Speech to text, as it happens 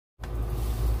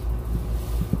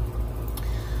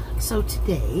So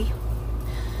today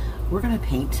we're gonna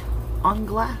paint on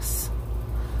glass.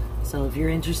 So if you're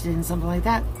interested in something like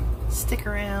that, stick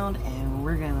around and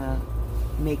we're gonna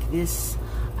make this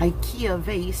IKEA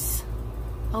vase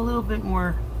a little bit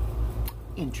more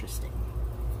interesting.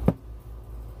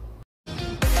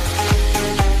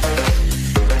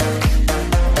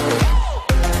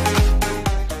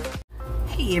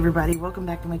 Hey everybody, welcome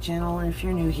back to my channel, and if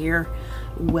you're new here,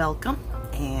 welcome.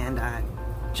 And I'm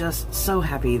just so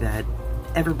happy that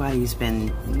everybody's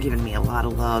been giving me a lot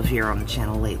of love here on the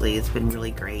channel lately. It's been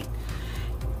really great.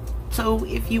 So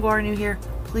if you are new here,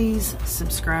 please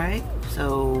subscribe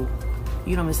so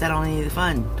you don't miss out on any of the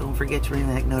fun. Don't forget to ring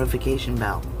that notification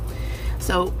bell.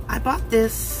 So I bought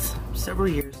this several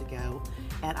years ago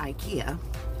at IKEA.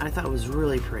 I thought it was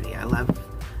really pretty. I love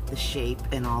the shape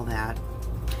and all that.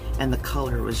 And the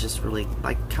color was just really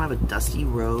like kind of a dusty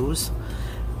rose.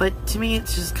 But to me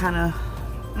it's just kind of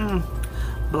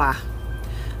blah.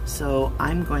 So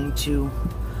I'm going to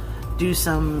do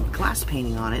some glass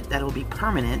painting on it that'll be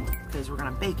permanent because we're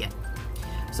going to bake it.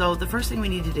 So the first thing we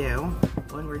need to do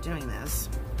when we're doing this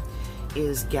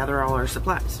is gather all our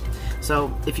supplies.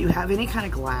 So if you have any kind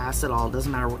of glass at all, it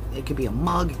doesn't matter what, it could be a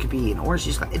mug, it could be an orange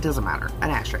juice glass, it doesn't matter, an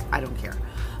ashtray, I don't care.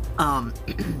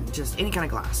 Just any kind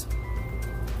of glass.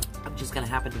 I'm just going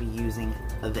to happen to be using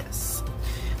this.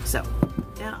 So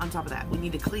then on top of that, we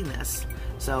need to clean this.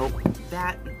 So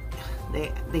that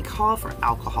they call for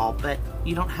alcohol, but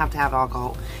you don't have to have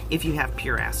alcohol if you have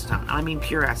pure acetone. I mean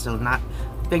pure acetone, not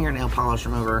fingernail polish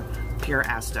remover, pure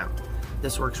acetone.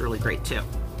 This works really great too.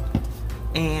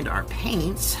 And our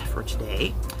paints for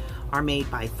today are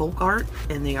made by Folk Art,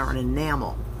 and they are an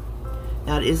enamel.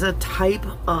 Now it is a type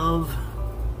of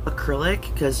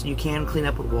acrylic because you can clean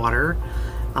up with water.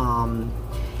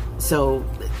 So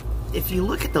if you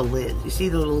look at the lid, you see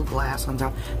the little glass on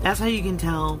top, that's how you can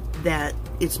tell that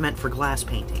it's meant for glass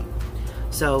painting.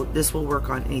 So this will work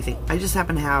on anything. I just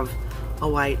happen to have a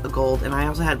white, a gold, and I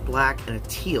also had black and a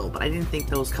teal, but I didn't think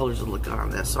those colors would look good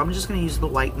on this. So I'm just going to use the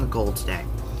white and the gold today.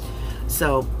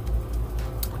 So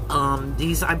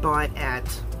these I bought at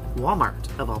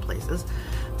Walmart, of all places.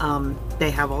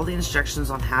 They have all the instructions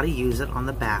on how to use it on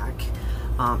the back.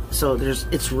 So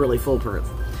it's really foolproof.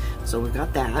 So we've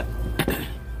got that.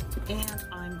 And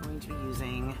I'm going to be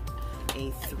using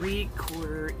a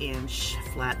 3/4 inch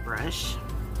flat brush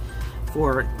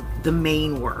for the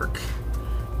main work.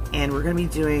 And we're going to be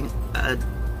doing a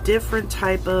different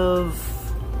type of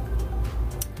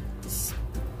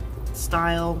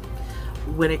style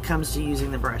when it comes to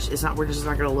using the brush. We're just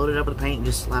not going to load it up with paint and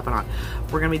just slap it on.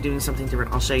 We're going to be doing something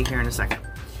different. I'll show you here in a second.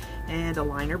 And a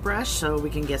liner brush so we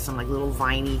can get some like little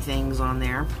viney things on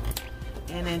there.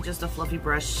 And then just a fluffy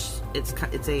brush. It's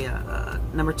a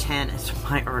number 10. It's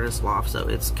my Artist Loft, so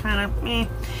it's kind of meh,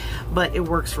 but it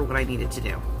works for what I need it to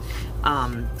do.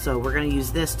 So we're going to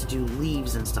use this to do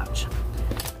leaves and such.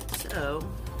 So,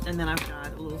 and then I've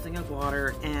got a little thing of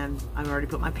water, and I've already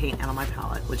put my paint out on my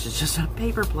palette, which is just a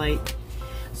paper plate.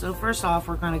 So first off,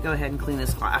 we're going to go ahead and clean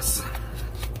this glass.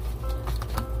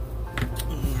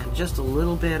 And just a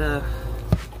little bit of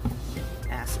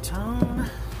acetone.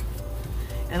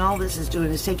 And all this is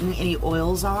doing is taking any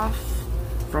oils off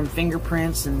from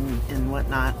fingerprints and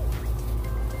whatnot,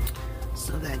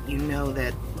 so that you know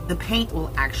that the paint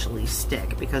will actually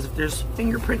stick, because if there's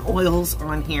fingerprint oils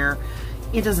on here,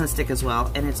 it doesn't stick as well,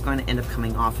 and it's going to end up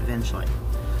coming off eventually.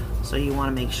 So you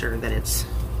want to make sure that it's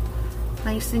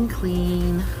nice and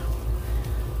clean.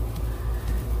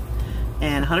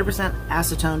 And 100%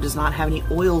 acetone does not have any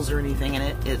oils or anything in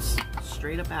it. It's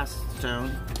straight up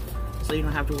acetone. So you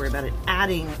don't have to worry about it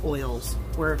adding oils,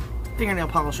 where fingernail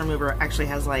polish remover actually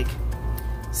has like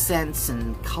scents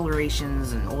and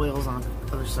colorations and oils on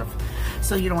other stuff.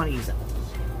 So you don't want to use it.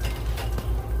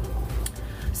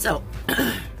 So,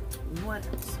 what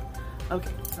else?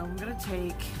 Okay, so I'm going to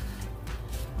take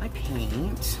my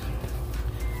paint.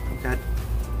 I've got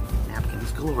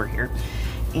napkins galore here.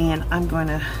 And I'm going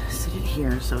to sit it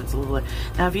here so it's a little bit.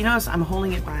 Now if you notice, I'm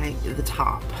holding it by the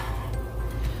top.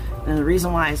 And the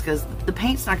reason why is because the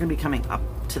paint's not going to be coming up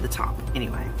to the top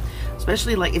anyway.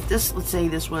 Especially like if this, let's say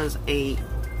this was a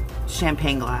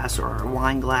champagne glass or a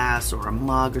wine glass or a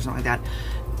mug or something like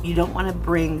that. You don't want to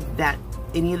bring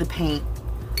any of the paint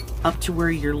up to where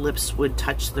your lips would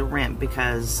touch the rim,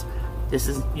 because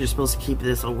you're supposed to keep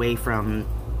this away from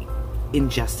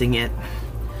ingesting it.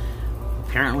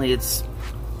 Apparently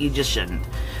you just shouldn't.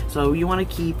 So you want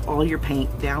to keep all your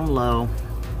paint down low,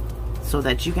 so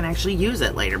that you can actually use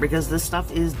it later, because this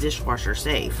stuff is dishwasher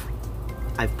safe.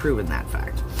 I've proven that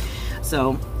fact.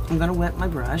 So I'm going to wet my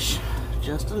brush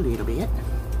just a little bit.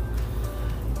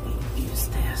 Use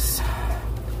this.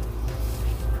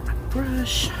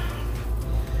 brush.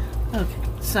 Okay,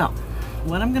 so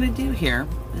what I'm going to do here,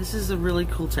 this is a really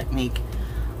cool technique.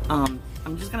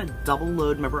 I'm just going to double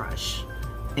load my brush.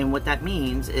 And what that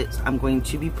means is I'm going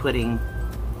to be putting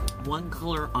one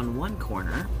color on one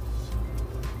corner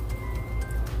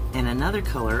and another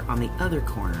color on the other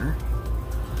corner.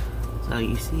 So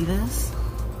you see this?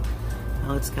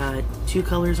 Now it's got two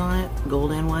colors on it,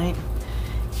 gold and white.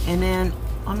 And then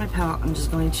on my palette, I'm just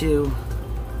going to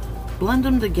blend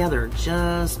them together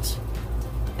just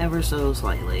ever so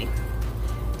slightly.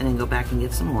 And then go back and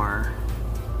get some more.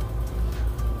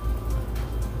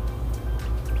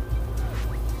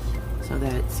 So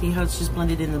that, see how it's just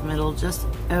blended in the middle just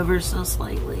ever so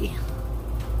slightly.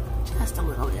 Just a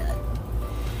little bit.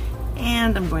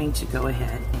 And I'm going to go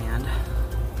ahead and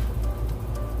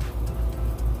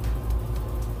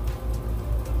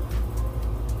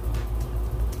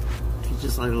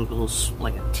just like a little,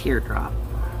 like a teardrop.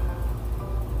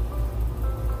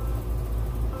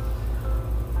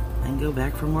 And go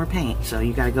back for more paint. So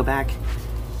you gotta go back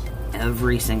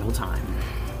every single time.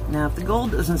 Now if the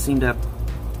gold doesn't seem to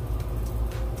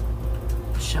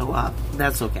show up,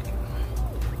 that's okay.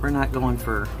 We're not going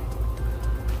for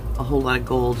a whole lot of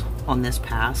gold on this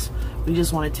pass. We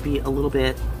just want it to be a little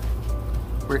bit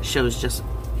where it shows just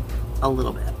a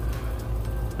little bit.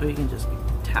 So you can just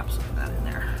tap some of that in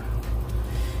there.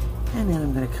 And then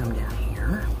I'm going to come down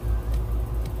here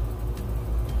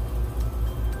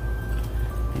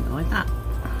and go like that.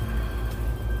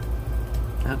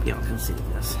 I hope y'all can see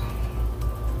this.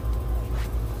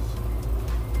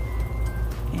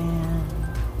 And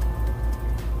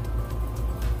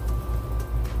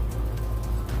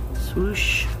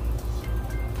swoosh.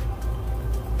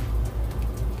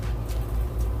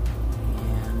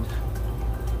 And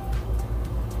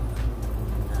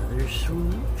another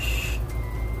swoosh.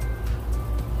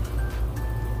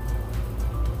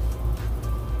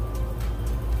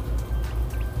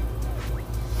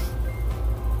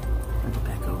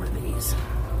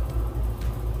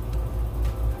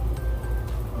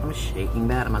 I'm shaking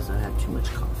bad. I must have had too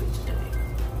much coffee today.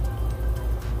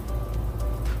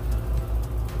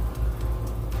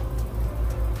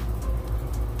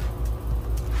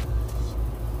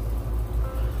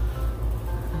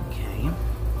 Okay.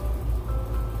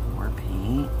 More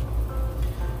paint.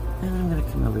 And I'm going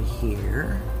to come over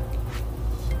here.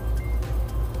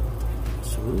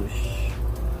 Swoosh.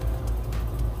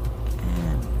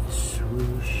 And a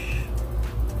swoosh.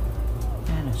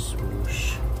 And a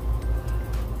swoosh.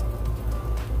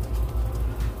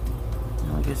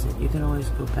 Like I said, you can always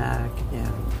go back,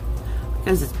 and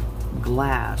because it's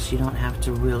glass, you don't have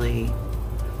to really,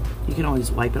 you can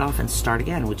always wipe it off and start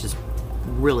again, which is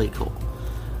really cool.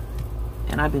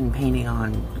 And I've been painting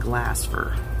on glass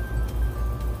for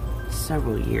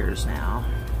several years now.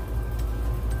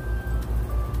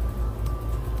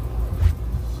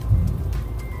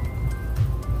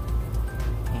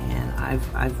 And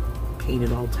I've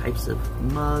painted all types of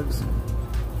mugs and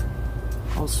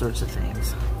all sorts of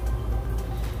things.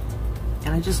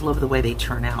 And I just love the way they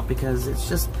turn out, because it's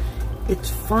just,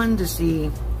 it's fun to see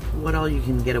what all you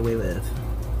can get away with.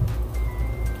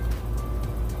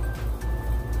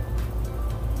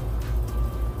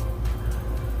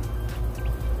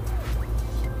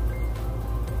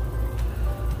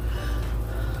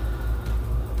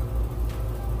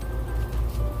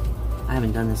 I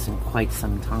haven't done this in quite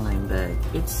some time, but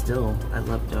it's still, I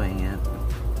love doing it.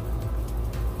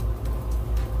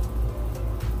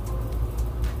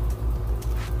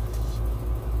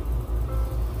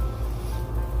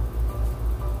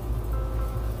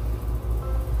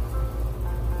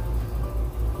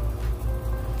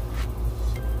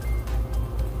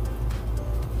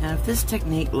 Now, if this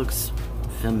technique looks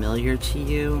familiar to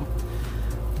you,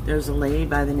 there's a lady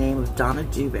by the name of Donna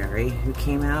Dewberry who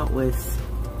came out with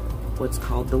what's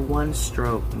called the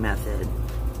one-stroke method.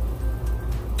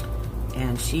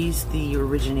 And she's the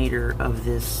originator of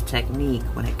this technique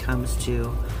when it comes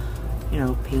to, you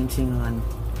know, painting on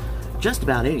just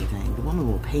about anything. The woman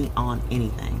will paint on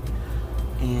anything.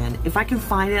 And if I can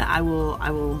find it, I will.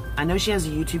 I know she has a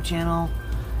YouTube channel.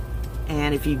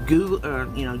 And if you Google,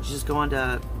 or, you know, just go on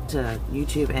to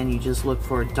YouTube and you just look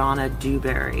for Donna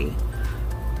Dewberry,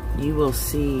 you will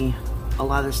see a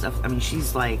lot of stuff. I mean,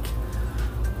 she's like,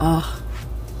 oh,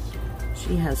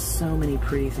 she has so many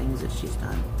pretty things that she's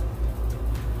done.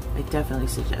 I definitely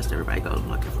suggest everybody go and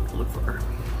look for her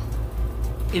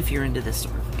if you're into this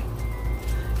sort of thing.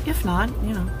 If not,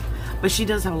 you know, but she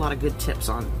does have a lot of good tips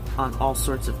on all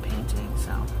sorts of painting.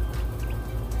 So,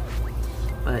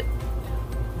 but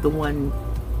the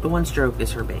one stroke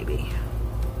is her baby.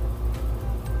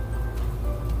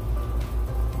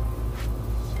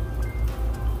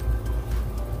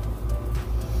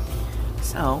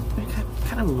 So, we got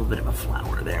kind of a little bit of a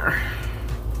flower there.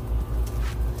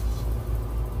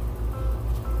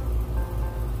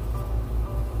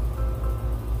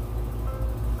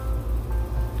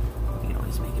 We can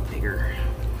always make it bigger.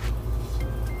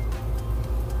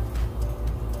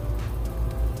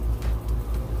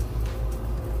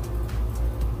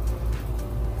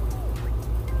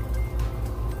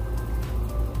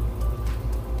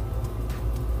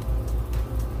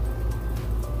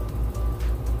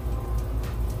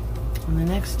 On the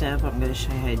next step, I'm going to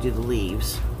show you how to do the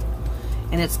leaves.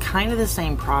 And it's kind of the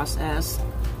same process,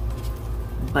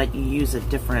 but you use a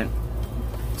different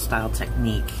style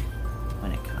technique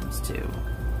when it comes to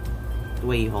the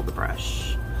way you hold the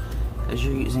brush, because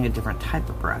you're using a different type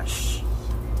of brush.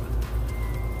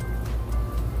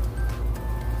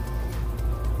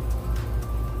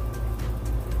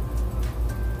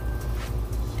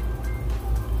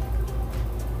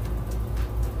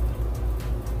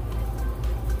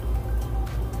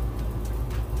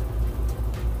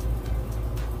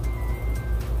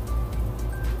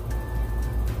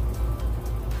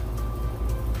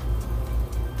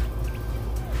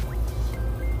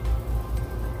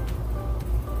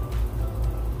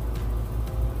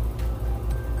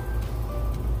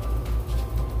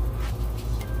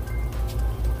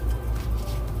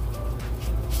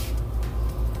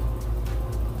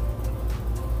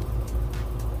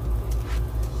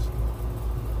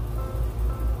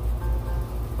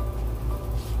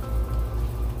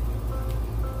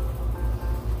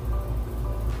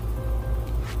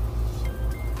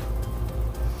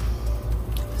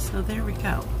 So there we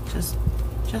go,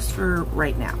 just for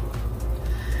right now.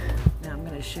 Now I'm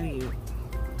going to show you,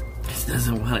 this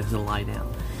doesn't want it to lie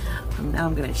down. Now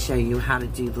I'm going to show you how to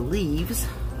do the leaves.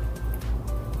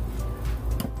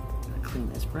 I'm going to clean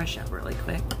this brush out really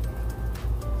quick.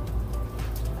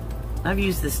 I've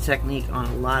used this technique on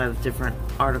a lot of different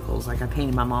articles, like I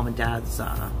painted my mom and dad's,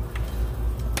 I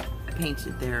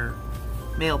painted their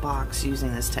mailbox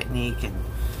using this technique, and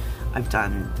I've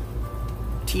done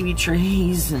TV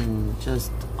trays and just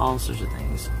all sorts of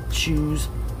things. Shoes,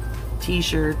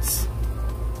 t-shirts,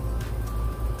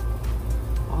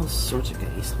 all sorts of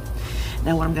goodies.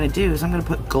 Now what I'm going to do is I'm going to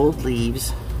put gold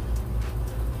leaves,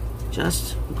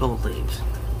 just gold leaves.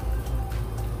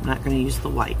 I'm not going to use the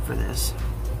white for this.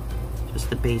 Just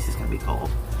the base is going to be gold.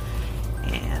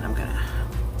 And I'm going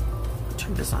to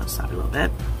turn this on its side a little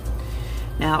bit.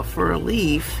 Now for a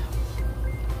leaf,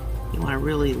 you want to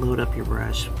really load up your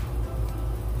brush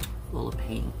full of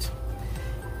paint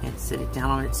and sit it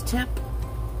down on its tip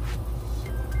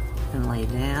and lay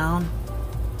down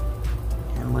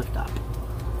and lift up.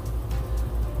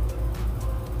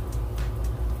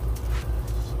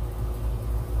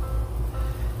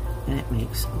 And it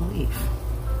makes a leaf.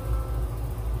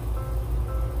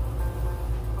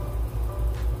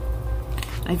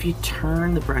 Now if you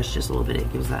turn the brush just a little bit,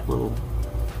 it gives that little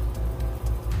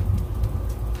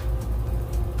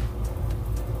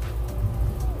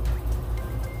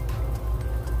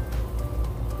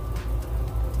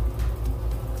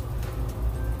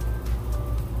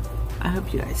I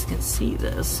hope you guys can see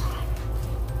this.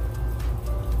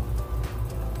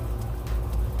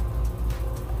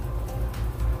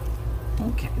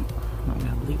 Okay, I'm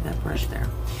going to leave that brush there.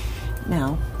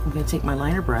 Now, I'm going to take my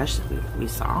liner brush that we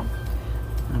saw.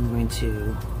 I'm going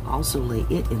to also lay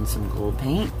it in some gold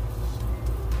paint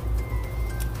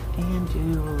and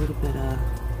do a little bit of,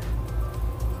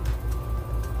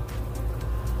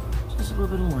 just a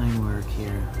little bit of line work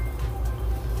here.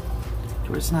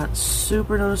 Where it's not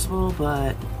super noticeable,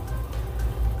 but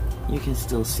you can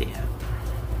still see it.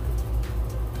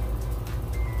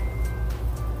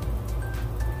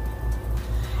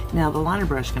 Now the liner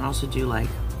brush can also do like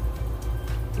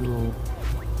little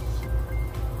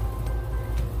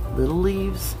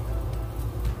leaves,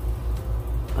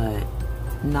 but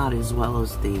not as well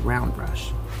as the round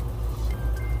brush.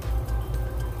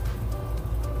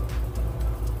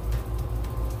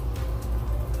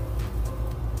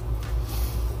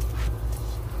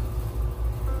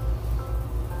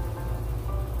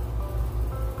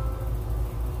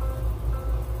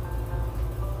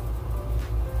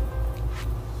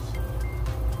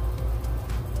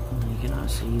 You can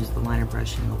also use the liner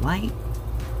brush in the white.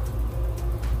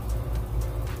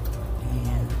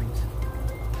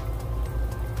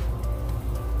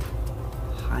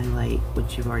 Highlight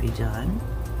what you've already done.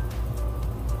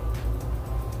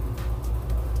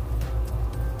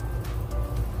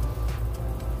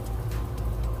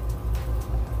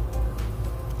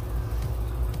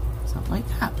 Something like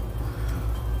that.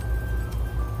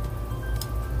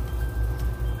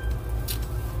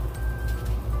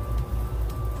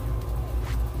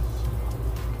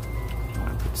 You want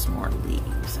some more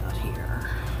leaves out here.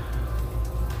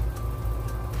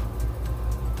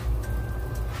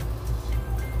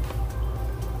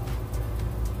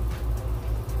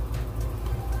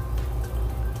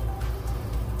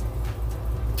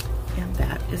 And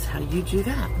that is how you do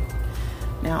that.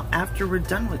 Now, after we're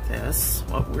done with this,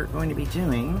 what we're going to be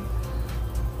doing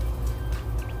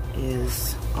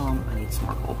is, I need some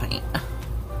more gold paint.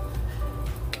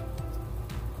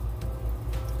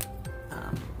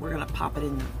 We're gonna pop it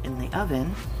in the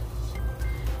oven,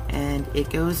 and it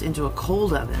goes into a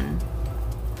cold oven,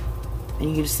 and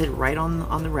you can just sit it right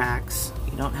on the racks.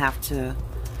 You don't have to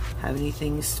have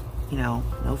anything, you know,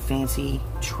 no fancy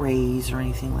trays or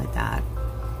anything like that.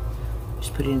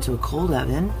 Just put it into a cold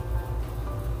oven,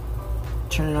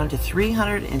 turn it on to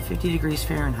 350 degrees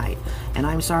Fahrenheit. And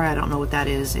I'm sorry, I don't know what that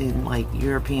is in like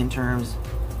European terms,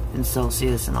 in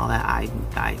Celsius and all that. I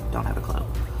don't have a clue.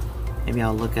 Maybe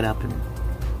I'll look it up and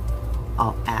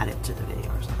I'll add it to the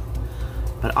video or something.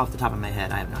 But off the top of my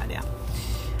head, I have no idea.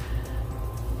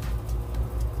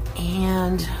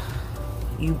 And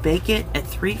you bake it at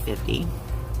 350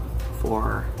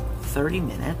 for 30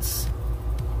 minutes.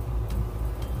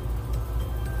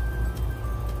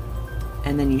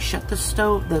 And then you shut the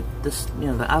stove, the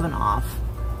oven off,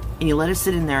 and you let it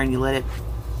sit in there and you let it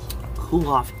cool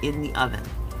off in the oven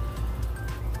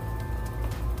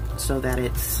so that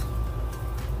it's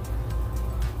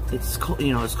cool,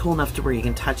 you know, it's cool enough to where you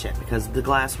can touch it, because the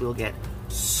glass will get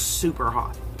super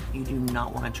hot. You do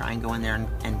not want to try and go in there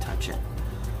and touch it.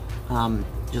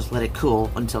 Just let it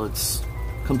cool until it's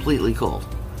completely cooled.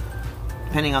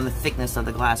 Depending on the thickness of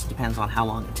the glass, it depends on how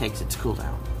long it takes it to cool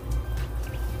down.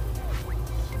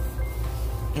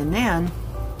 And then,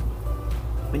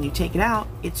 when you take it out,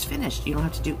 it's finished. You don't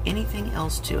have to do anything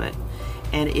else to it.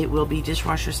 And it will be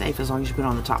dishwasher safe as long as you put it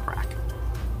on the top rack.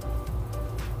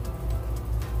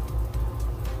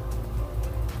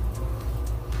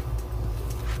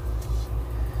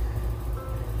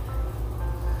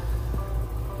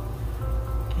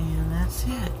 And that's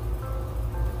it.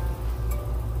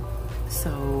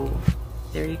 So,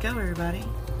 there you go, everybody.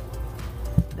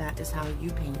 That is how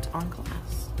you paint on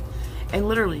glass. And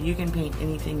literally, you can paint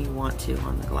anything you want to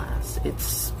on the glass.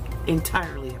 It's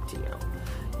entirely up to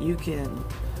you. You can,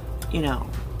 you know,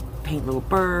 paint little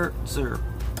birds or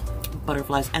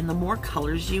butterflies. And the more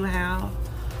colors you have,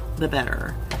 the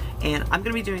better. And I'm going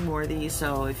to be doing more of these.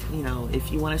 So if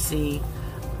you want to see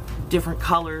different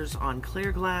colors on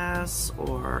clear glass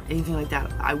or anything like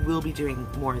that, I will be doing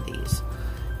more of these.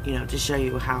 You know, to show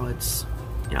you how it's,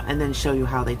 you know, and then show you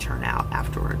how they turn out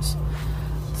afterwards.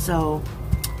 So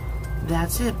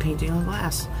that's it, painting on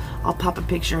glass. I'll pop a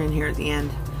picture in here at the end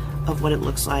of what it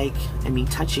looks like and me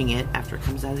touching it after it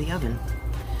comes out of the oven.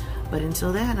 But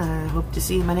until then, I hope to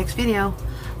see you in my next video.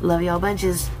 Love y'all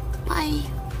bunches. Bye.